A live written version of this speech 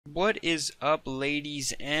What is up,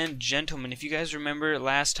 ladies and gentlemen? If you guys remember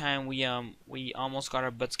last time, we almost got our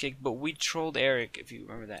butts kicked, but we trolled Erik, if you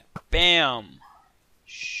remember that. Bam!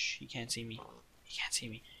 Shh, he can't see me. He can't see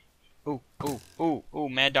me. Ooh, ooh, ooh, ooh,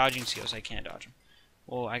 mad dodging skills. I can't dodge him.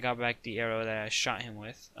 Well, I got back the arrow that I shot him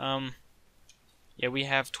with. Yeah, we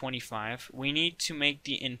have 25. We need to make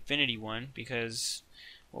the infinity one because,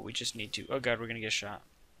 well, we just need to. Oh god, we're gonna get shot.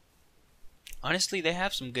 Honestly, they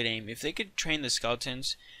have some good aim. If they could train the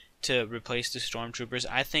skeletons to replace the stormtroopers,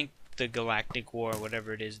 I think the Galactic War,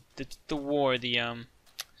 whatever it is, the war, God,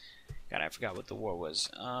 I forgot what the war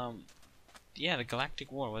was. Yeah, the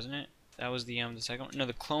Galactic War, wasn't it? That was the second one. No,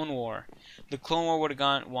 the Clone War. The Clone War would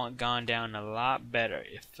have gone down a lot better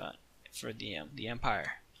if for the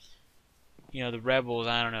Empire. You know, the rebels.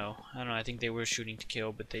 I don't know. I think they were shooting to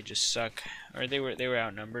kill, but they just suck, or they were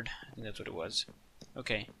outnumbered. I think that's what it was.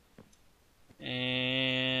 Okay.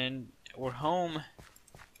 And we're home.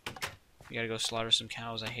 We gotta go slaughter some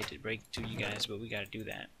cows. I hate to break it to you guys, but we gotta do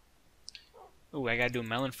that. Ooh, I gotta do a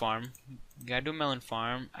melon farm.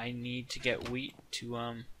 I need to get wheat to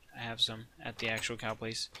I have some at the actual cow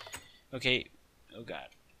place. Okay. Oh god.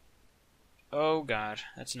 Oh god,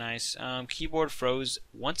 that's nice. Keyboard froze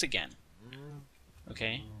once again.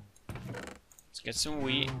 Okay. Let's get some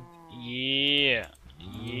wheat. Yeah.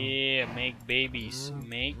 Yeah, make babies.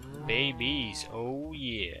 Make babies. Oh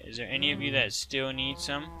yeah. Is there any of you that still need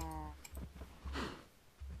some?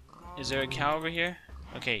 Is there a cow over here?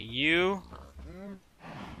 Okay, you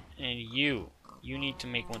and you. You need to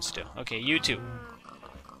make one still. Okay, you two.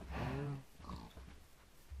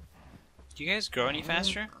 Do you guys grow any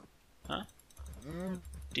faster? Huh?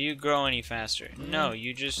 Do you grow any faster? No,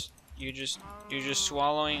 you're just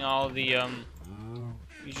swallowing all the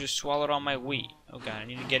you just swallowed all my wheat. Oh god, I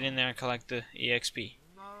need to get in there and collect the EXP.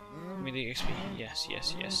 Give me the EXP. Yes,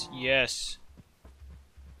 yes, yes, yes.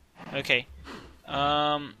 Okay.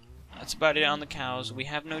 That's about it on the cows. We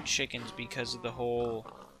have no chickens because of the whole...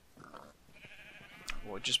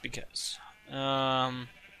 Well, just because. Yep,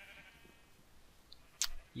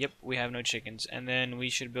 we have no chickens. And then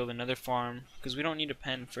we should build another farm, because we don't need a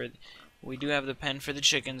pen for... We do have the pen for the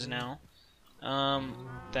chickens now.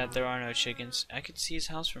 That there are no chickens. I could see his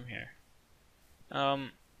house from here.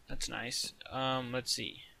 That's nice. Let's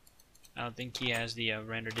see. I don't think he has the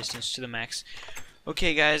render distance to the max.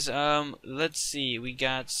 Okay, guys, let's see. We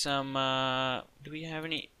got some, do we have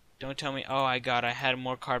any? Don't tell me. Oh, I had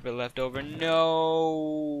more carpet left over.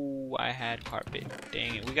 No! I had carpet.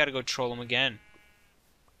 Dang it. We gotta go troll him again.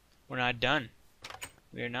 We're not done.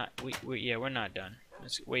 We're not, yeah, we're not done.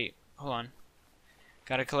 Wait, hold on.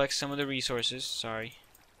 Gotta collect some of the resources. Sorry.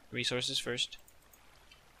 Resources first.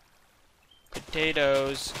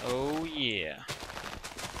 Potatoes. Oh, yeah.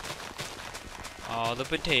 All the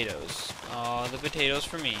potatoes. All the potatoes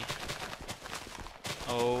for me.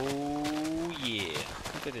 Oh, yeah.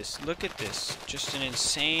 Look at this. Look at this. Just an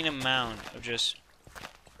insane amount of just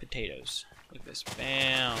potatoes. Look at this.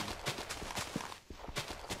 Bam.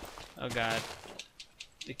 Oh, God.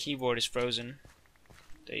 The keyboard is frozen.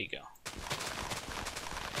 There you go.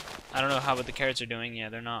 I don't know how but the carrots are doing. Yeah,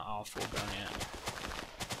 they're not all full grown yet.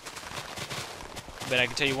 But I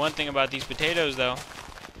can tell you one thing about these potatoes, though.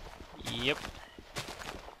 Yep.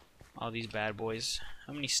 All these bad boys.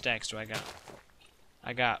 How many stacks do I got?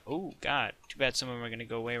 I got... Oh, God. Too bad some of them are going to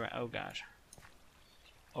go away. Oh, God.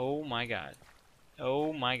 Oh, my God.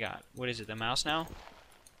 Oh, my God. What is it? The mouse now?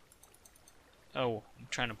 Oh, I'm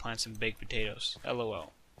trying to plant some baked potatoes.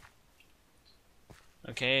 LOL.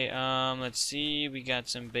 Okay, let's see. We got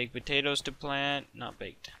some baked potatoes to plant. Not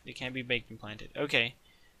baked. They can't be baked and planted. Okay.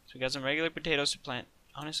 So we got some regular potatoes to plant.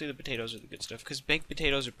 Honestly, the potatoes are the good stuff, because baked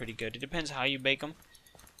potatoes are pretty good. It depends how you bake them.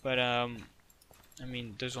 But, I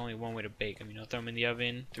mean, there's only one way to bake them. You know, throw them in the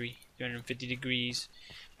oven, 350 degrees.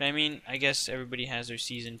 But, I mean, I guess everybody has their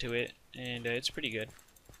season to it, and it's pretty good.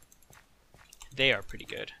 They are pretty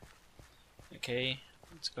good. Okay,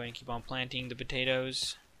 let's go ahead and keep on planting the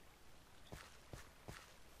potatoes.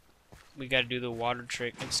 We gotta do the water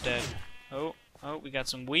trick instead. Oh, we got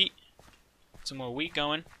some wheat. Some more wheat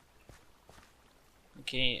going.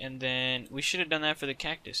 Okay, and then we should have done that for the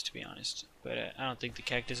cactus, to be honest. But I don't think the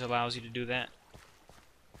cactus allows you to do that.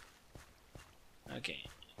 Okay,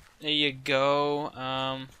 there you go.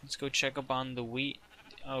 Let's go check up on the wheat.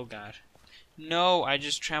 Oh god, no! I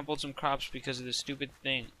just trampled some crops because of this stupid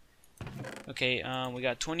thing. Okay, we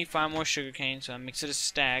got 25 more sugarcane, so I mix it a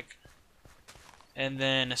stack. And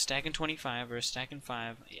then a stack and 25, or a stack and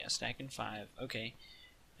 5. Yeah, stack and 5. Okay.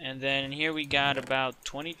 And then here we got about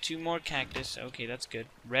 22 more cactus. Okay, that's good.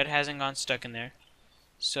 Red hasn't gone stuck in there.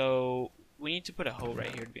 So we need to put a hoe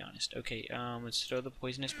right here, to be honest. Okay, let's throw the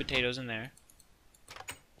poisonous potatoes in there.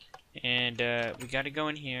 And we gotta go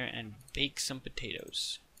in here and bake some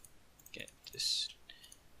potatoes. Get this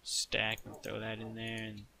stack and throw that in there,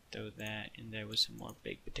 and throw that in there with some more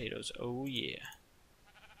baked potatoes. Oh yeah.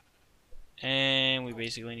 And we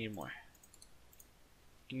basically need more.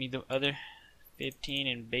 Give me the other 15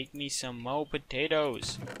 and bake me some more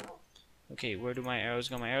potatoes. Okay, where do my arrows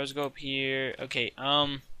go? My arrows go up here. Okay,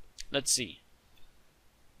 let's see.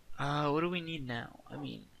 What do we need now? I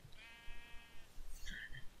mean,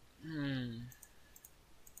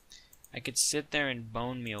 I could sit there and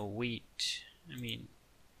bone meal wheat. I mean,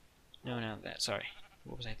 no, not that. Sorry.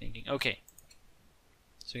 What was I thinking? Okay.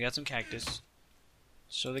 So we got some cactus.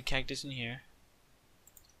 Show the cactus in here.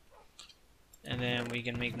 And then we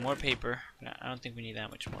can make more paper. I don't think we need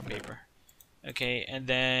that much more paper. Okay, and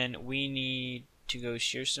then we need to go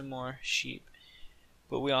shear some more sheep.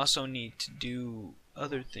 But we also need to do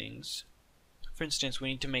other things. For instance, we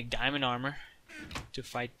need to make diamond armor to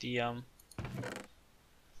fight the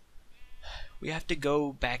we have to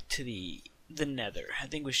go back to the nether. I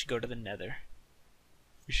think we should go to the nether.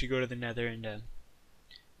 We should go to the nether and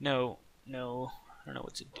no, I don't know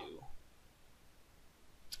what to do.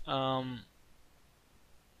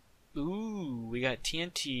 Ooh, we got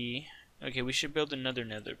TNT. Okay, we should build another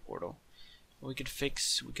nether portal. We could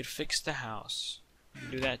fix the house. We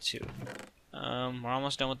can do that too. We're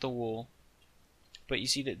almost done with the wool. But you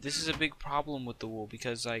see that this is a big problem with the wool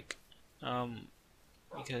because like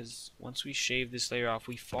because once we shave this layer off,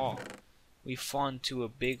 we fall. We fall into a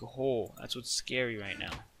big hole. That's what's scary right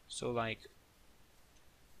now. So like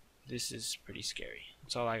this is pretty scary.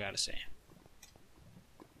 That's all I gotta say.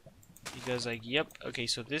 Because like, yep, okay,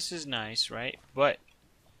 so this is nice, right? But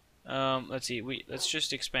let's see, let's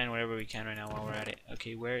just expand whatever we can right now while we're at it.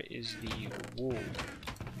 Okay, where is the wool?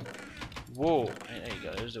 Wool. There you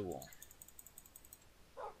go, there's the wool.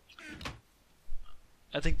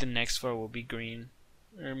 I think the next floor will be green.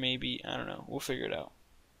 Or maybe, I don't know, we'll figure it out.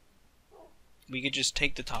 We could just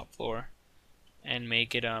take the top floor and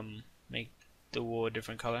make it make the wool a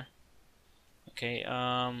different color. Okay,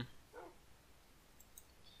 oh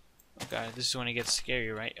god, this is when it gets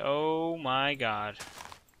scary, right? Oh my god.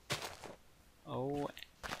 Oh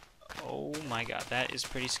my god, that is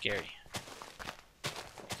pretty scary.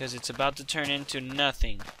 Because it's about to turn into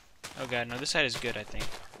nothing. Oh god, no, this side is good, I think.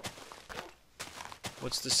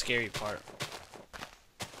 What's the scary part?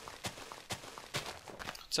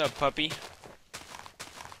 What's up, puppy?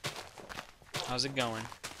 How's it going?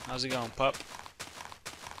 How's it going, pup?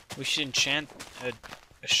 We should enchant a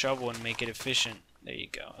shovel and make it efficient. There you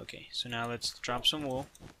go. Okay, so now let's drop some wool.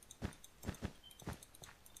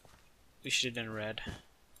 We should have done red.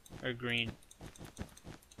 Or green.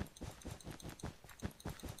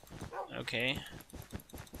 Okay.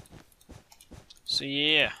 So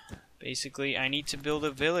yeah. Basically, I need to build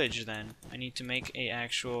a village then. I need to make a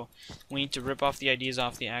actual... We need to rip off the ideas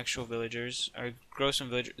off the actual villagers. Or grow some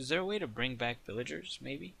villagers. Is there a way to bring back villagers?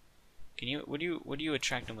 Maybe? Can you... Would you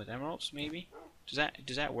attract them with emeralds? Maybe? Does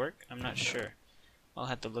that work? I'm not sure. I'll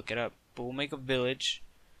have to look it up. But we'll make a village.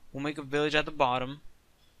 We'll make a village at the bottom.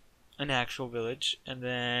 An actual village. And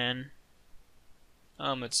then...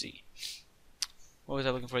 let's see. What was I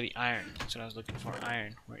looking for? The iron. That's what I was looking for.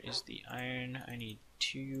 Iron. Where is the iron? I need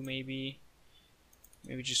 2 maybe.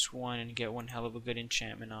 Maybe just 1 and get one hell of a good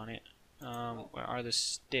enchantment on it. Where are the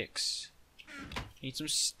sticks? Need some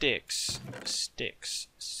sticks. Sticks.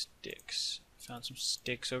 Found some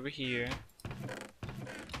sticks over here.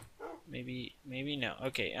 Maybe no.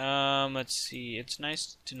 Okay, let's see. It's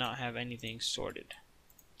nice to not have anything sorted.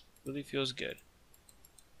 Really feels good.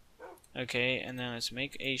 Okay, and then let's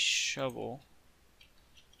make a shovel.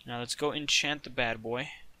 Now let's go enchant the bad boy.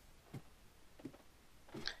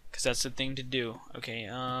 Because that's the thing to do. Okay,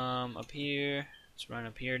 up here. Let's run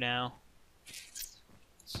up here now.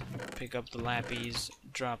 Let's pick up the lapis.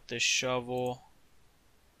 Drop the shovel.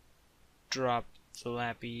 Drop the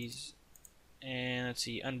lapis. And let's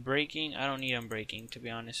see, unbreaking. I don't need unbreaking, to be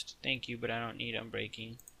honest. Thank you, but I don't need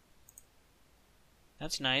unbreaking.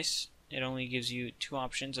 That's nice. It only gives you 2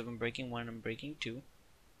 options of unbreaking, 1 unbreaking, 2.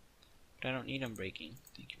 But I don't need unbreaking.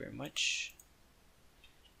 Thank you very much.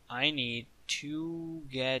 I need to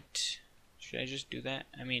get... Should I just do that?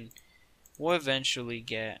 I mean, we'll eventually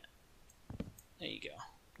get... There you go.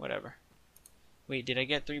 Whatever. Wait, did I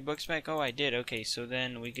get 3 books back? Oh, I did. Okay, so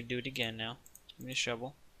then we could do it again now. Give me a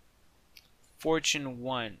shovel. Fortune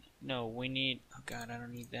 1. No, we need... Oh god, I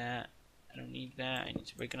don't need that. I don't need that. I need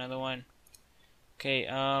to break another one. Okay,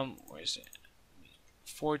 where is it?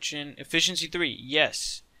 Fortune... Efficiency 3.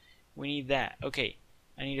 Yes. We need that. Okay.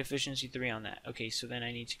 I need efficiency 3 on that. Okay, so then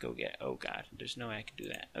I need to go get... Oh god, there's no way I can do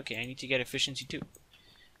that. Okay, I need to get efficiency 2.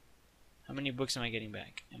 How many books am I getting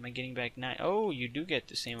back? Am I getting back 9? Oh, you do get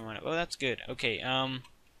the same amount of... Oh, that's good. Okay,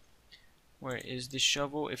 where is the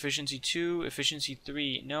shovel? Efficiency 2, efficiency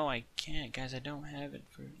 3. No, I can't, guys. I don't have it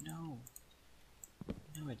for... No.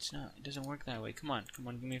 No, it's not. It doesn't work that way. Come on, come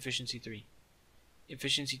on, give me efficiency 3.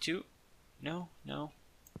 Efficiency 2? No, no.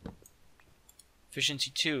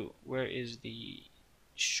 Efficiency 2. Where is the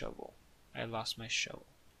shovel? I lost my shovel.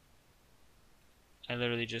 I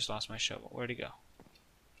literally just lost my shovel. Where'd it go?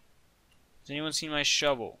 Has anyone seen my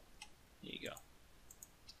shovel? There you go.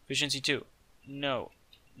 Efficiency 2. No.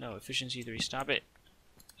 No, efficiency 3. Stop it.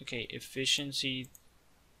 Okay, efficiency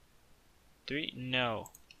 3? No.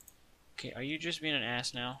 Okay, are you just being an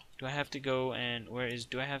ass now? Do I have to go and... Where is...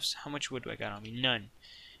 Do I have... How much wood do I got on me? None.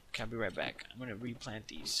 Okay, I'll be right back. I'm gonna replant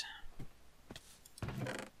these.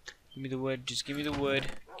 Give me the wood. Just give me the wood.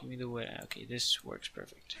 Give me the wood. Okay, this works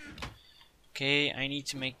perfect. Okay, I need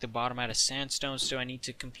to make the bottom out of sandstone, so I need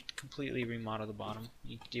to completely remodel the bottom. I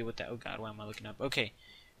need to deal with that. Oh god, why am I looking up? Okay.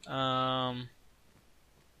 Here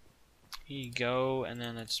you go, and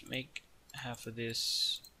then let's make half of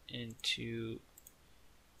this into...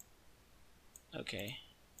 Okay.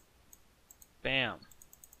 Bam.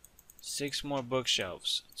 6 more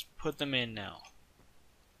bookshelves. Let's put them in now.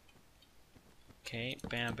 Okay,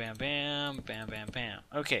 bam, bam, bam, bam, bam, bam.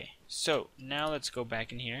 Okay, so now let's go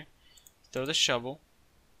back in here. Throw the shovel.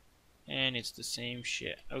 And it's the same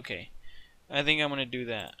shit. Okay, I think I'm gonna do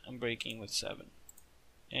that. I'm breaking with 7.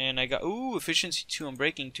 And I got, ooh, efficiency 2. I'm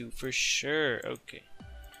breaking 2 for sure. Okay.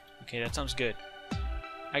 Okay, that sounds good.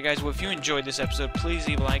 Alright guys, well if you enjoyed this episode, please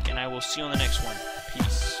leave a like and I will see you on the next one.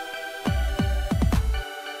 Peace.